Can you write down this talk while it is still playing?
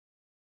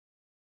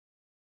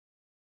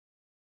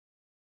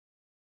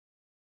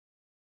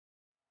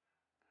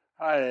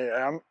Hi,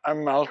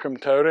 I'm Malcolm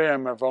Towrie.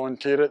 I'm a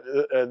volunteer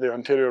at the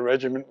Ontario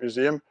Regiment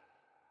Museum.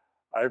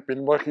 I've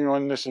been working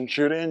on the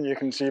Centurion, you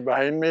can see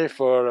behind me,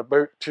 for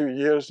about 2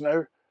 years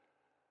now.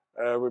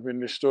 We've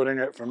been restoring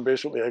it from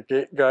basically a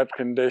gate guard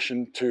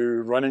condition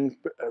to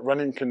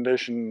running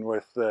condition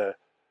with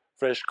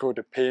fresh coat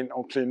of paint,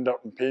 all cleaned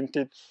up and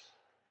painted.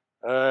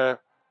 Uh,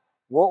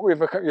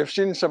 you've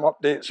seen some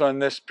updates on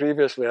this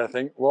previously, I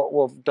think. What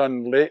we've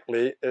done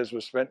lately is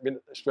we've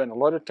spent a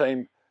lot of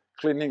time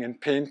cleaning and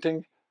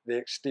painting the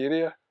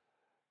exterior.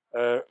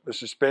 The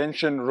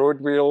suspension,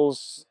 road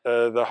wheels,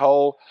 the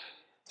hull,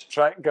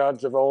 track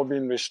guards have all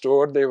been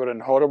restored. They were in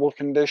horrible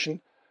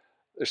condition.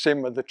 The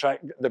same with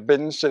the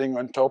bins sitting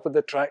on top of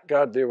the track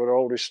guard. They were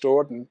all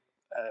restored and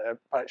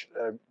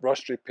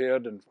rust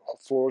repaired and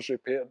floors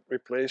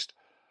replaced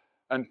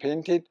and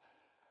painted.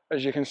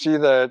 As you can see,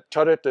 the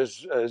turret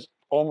is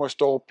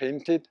almost all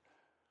painted.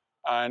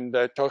 And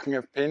talking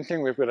of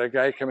painting, we've got a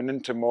guy coming in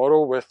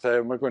tomorrow with,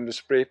 we're going to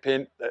spray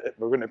paint.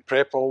 We're going to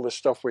prep all the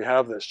stuff we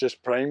have that's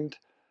just primed.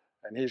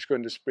 And he's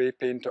going to spray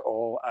paint it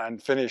all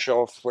and finish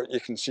off what you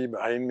can see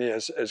behind me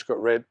has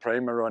got red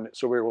primer on it.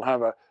 So we will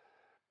have a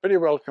pretty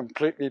well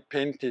completely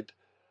painted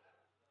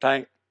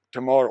tank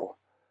tomorrow.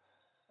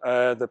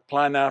 The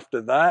plan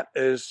after that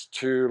is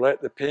to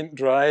let the paint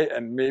dry,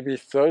 and maybe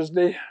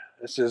Thursday,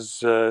 this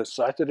is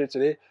Saturday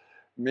today,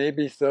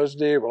 maybe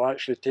Thursday we'll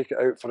actually take it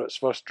out for its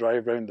first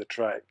drive round the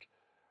track.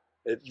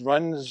 It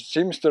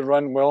seems to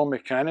run well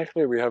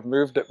mechanically. We have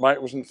moved it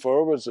backwards and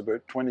forwards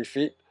about 20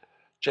 feet.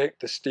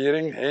 Checked the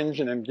steering,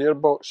 engine and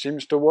gearbox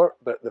seems to work,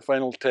 but the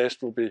final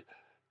test will be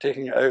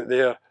taking it out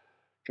there,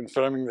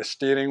 confirming the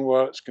steering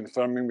works,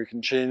 confirming we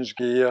can change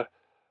gear,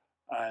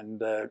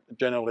 and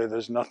generally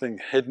there's nothing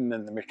hidden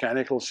in the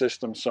mechanical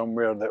system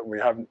somewhere that we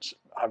haven't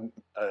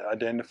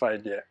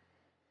identified yet.